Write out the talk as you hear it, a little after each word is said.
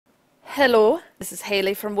Hello, this is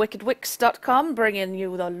Hayley from wickedwicks.com bringing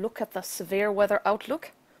you the look at the severe weather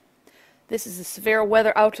outlook. This is the severe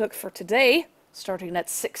weather outlook for today, starting at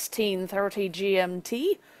 16:30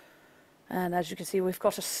 GMT. And as you can see, we've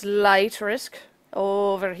got a slight risk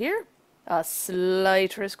over here, a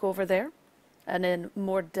slight risk over there, and in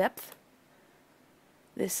more depth.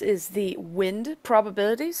 This is the wind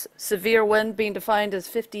probabilities. Severe wind being defined as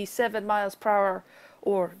 57 miles per hour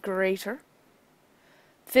or greater.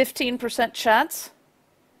 15% chance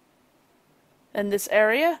in this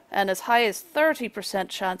area, and as high as 30%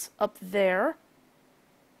 chance up there.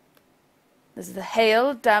 This is the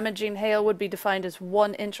hail. Damaging hail would be defined as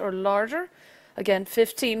 1 inch or larger. Again,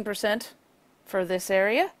 15% for this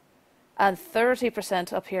area, and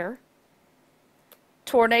 30% up here.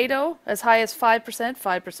 Tornado, as high as 5%,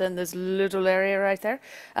 5% this little area right there,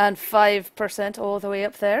 and 5% all the way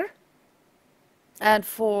up there. And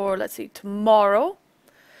for, let's see, tomorrow.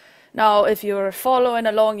 Now, if you were following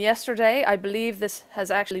along yesterday, I believe this has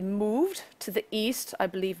actually moved to the east. I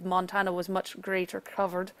believe Montana was much greater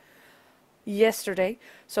covered yesterday.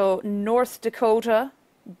 So North Dakota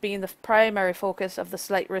being the primary focus of the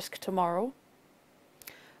slight risk tomorrow.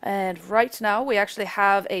 And right now we actually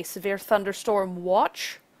have a severe thunderstorm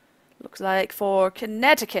watch. Looks like for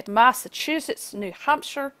Connecticut, Massachusetts, New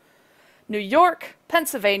Hampshire, New York,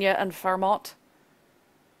 Pennsylvania, and Vermont.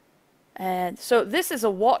 And so this is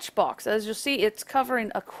a watch box. As you see, it's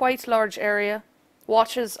covering a quite large area.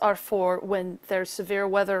 Watches are for when there's severe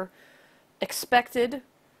weather expected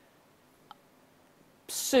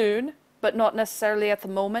soon, but not necessarily at the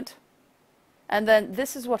moment. And then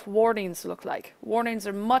this is what warnings look like. Warnings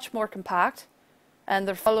are much more compact, and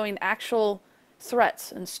they're following actual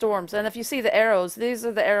threats and storms. And if you see the arrows, these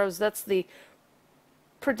are the arrows, that's the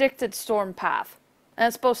predicted storm path. And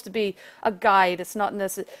it's supposed to be a guide. It's not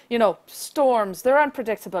necessarily, storms, they're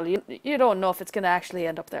unpredictable. You don't know if it's going to actually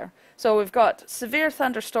end up there. So we've got severe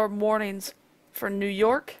thunderstorm warnings for New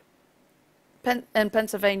York and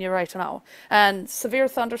Pennsylvania right now. And severe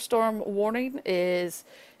thunderstorm warning is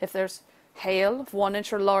if there's hail of 1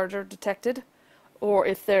 inch or larger detected, or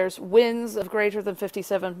if there's winds of greater than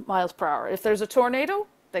 57 miles per hour. If there's a tornado,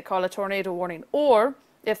 they call it tornado warning. Or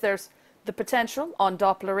if there's the potential on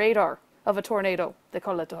Doppler radar of a tornado, they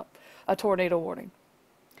call it a tornado warning.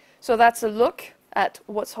 So that's a look at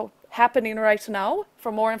what's happening right now.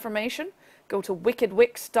 For more information, go to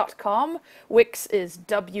wickedwicks.com. Wix is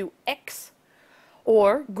WX,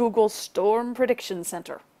 or Google Storm Prediction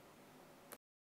Center.